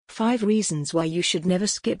5 reasons why you should never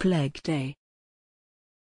skip leg day.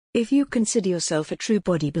 If you consider yourself a true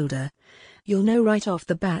bodybuilder, you'll know right off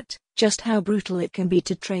the bat just how brutal it can be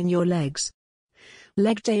to train your legs.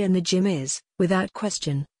 Leg day in the gym is, without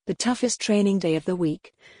question, the toughest training day of the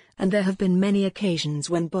week, and there have been many occasions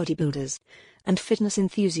when bodybuilders, and fitness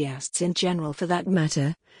enthusiasts in general for that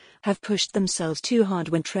matter, have pushed themselves too hard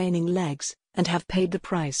when training legs, and have paid the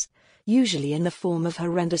price, usually in the form of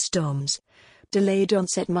horrendous DOMs, delayed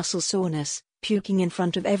onset muscle soreness, puking in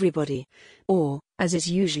front of everybody, or, as is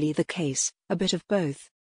usually the case, a bit of both.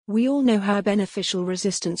 We all know how beneficial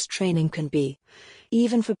resistance training can be,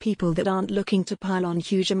 even for people that aren't looking to pile on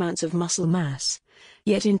huge amounts of muscle mass.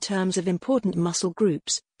 Yet in terms of important muscle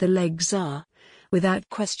groups, the legs are, without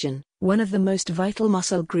question, one of the most vital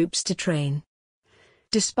muscle groups to train.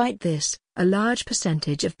 Despite this, a large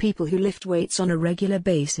percentage of people who lift weights on a regular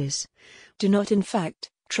basis do not in fact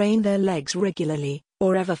train their legs regularly,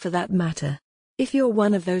 or ever for that matter. If you're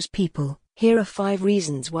one of those people, here are 5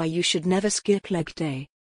 reasons why you should never skip leg day.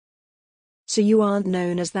 So you aren't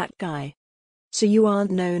known as that guy.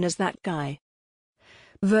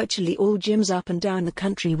 Virtually all gyms up and down the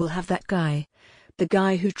country will have that guy. The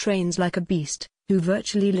guy who trains like a beast, who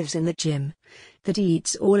virtually lives in the gym, that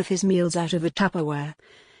eats all of his meals out of a Tupperware,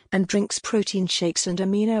 and drinks protein shakes and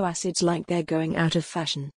amino acids like they're going out of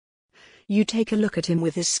fashion. You take a look at him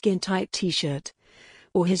with his skin-tight t-shirt,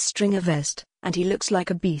 or his stringer vest, and he looks like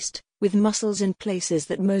a beast, with muscles in places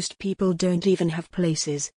that most people don't even have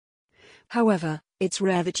places. However, it's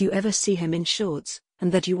rare that you ever see him in shorts,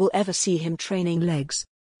 and that you will ever see him training legs.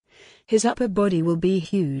 His upper body will be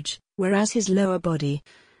huge, whereas his lower body,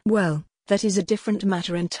 well, that is a different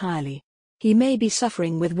matter entirely. He may be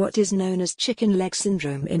suffering with what is known as chicken leg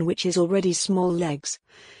syndrome, in which his already small legs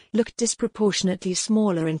look disproportionately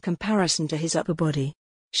smaller in comparison to his upper body.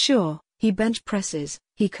 Sure, he bench presses,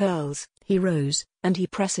 he curls, he rows, and he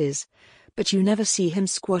presses, but you never see him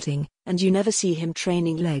squatting, and you never see him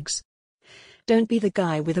training legs. Don't be the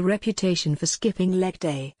guy with a reputation for skipping leg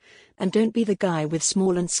day, and don't be the guy with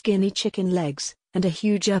small and skinny chicken legs, and a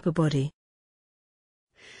huge upper body.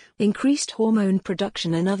 Increased hormone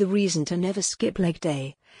production. Another reason to never skip leg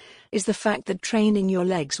day is the fact that training your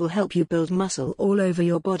legs will help you build muscle all over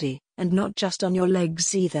your body, and not just on your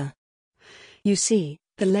legs either. You see,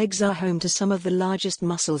 the legs are home to some of the largest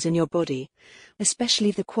muscles in your body,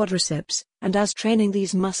 especially the quadriceps, and as training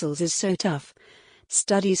these muscles is so tough,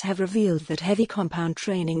 studies have revealed that heavy compound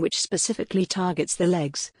training which specifically targets the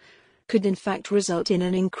legs could in fact result in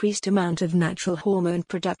an increased amount of natural hormone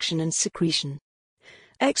production and secretion.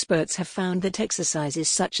 Experts have found that exercises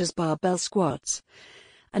such as barbell squats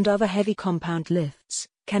and other heavy compound lifts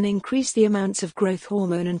can increase the amounts of growth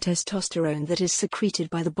hormone and testosterone that is secreted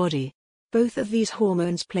by the body. Both of these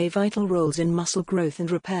hormones play vital roles in muscle growth and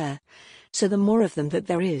repair, so the more of them that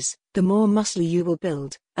there is, the more muscle you will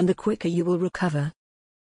build, and the quicker you will recover.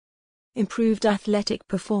 Improved athletic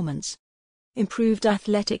performance.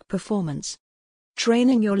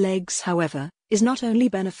 Training your legs, however, is not only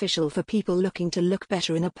beneficial for people looking to look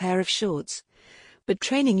better in a pair of shorts, but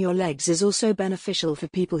training your legs is also beneficial for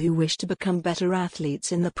people who wish to become better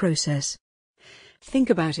athletes in the process. Think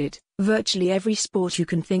about it, virtually every sport you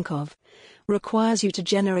can think of requires you to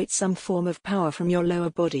generate some form of power from your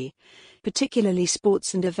lower body, particularly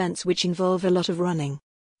sports and events which involve a lot of running.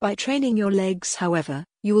 By training your legs, however,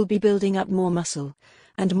 you will be building up more muscle,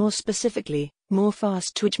 and more specifically, more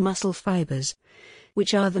fast-twitch muscle fibers,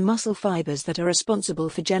 which are the muscle fibers that are responsible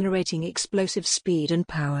for generating explosive speed and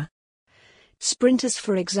power. Sprinters,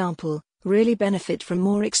 for example, really benefit from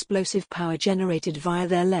more explosive power generated via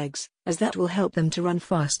their legs, as that will help them to run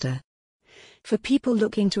faster. For people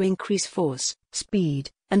looking to increase force,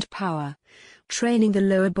 speed, and power, training the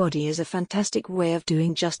lower body is a fantastic way of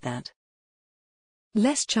doing just that.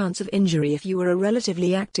 Less chance of injury if you are a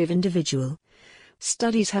relatively active individual.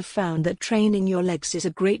 Studies have found that training your legs is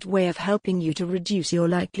a great way of helping you to reduce your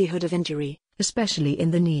likelihood of injury, especially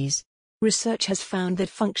in the knees. Research has found that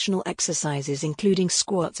functional exercises including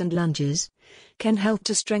squats and lunges can help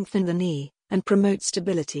to strengthen the knee and promote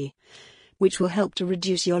stability, which will help to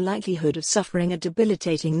reduce your likelihood of suffering a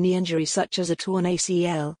debilitating knee injury such as a torn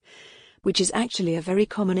ACL, which is actually a very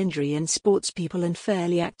common injury in sports people and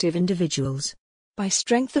fairly active individuals. By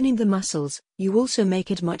strengthening the muscles, you also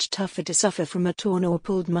make it much tougher to suffer from a torn or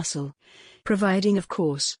pulled muscle, providing of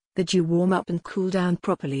course, that you warm up and cool down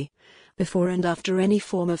properly, before and after any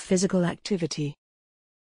form of physical activity.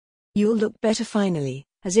 You'll look better finally.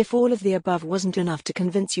 As if all of the above wasn't enough to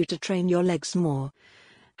convince you to train your legs more,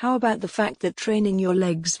 how about the fact that training your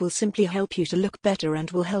legs will simply help you to look better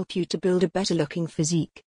and will help you to build a better looking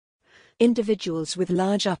physique? Individuals with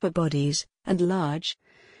large upper bodies, and large,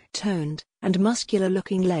 toned, and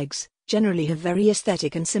muscular-looking legs, generally have very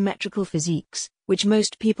aesthetic and symmetrical physiques, which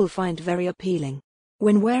most people find very appealing.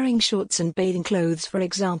 When wearing shorts and bathing clothes, for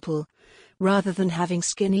example, rather than having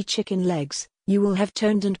skinny chicken legs, you will have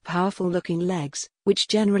toned and powerful-looking legs, which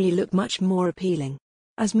generally look much more appealing.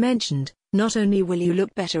 As mentioned, not only will you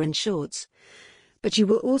look better in shorts, but you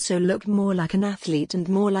will also look more like an athlete and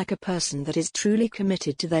more like a person that is truly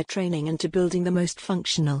committed to their training and to building the most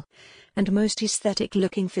functional and most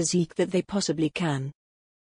aesthetic-looking physique that they possibly can.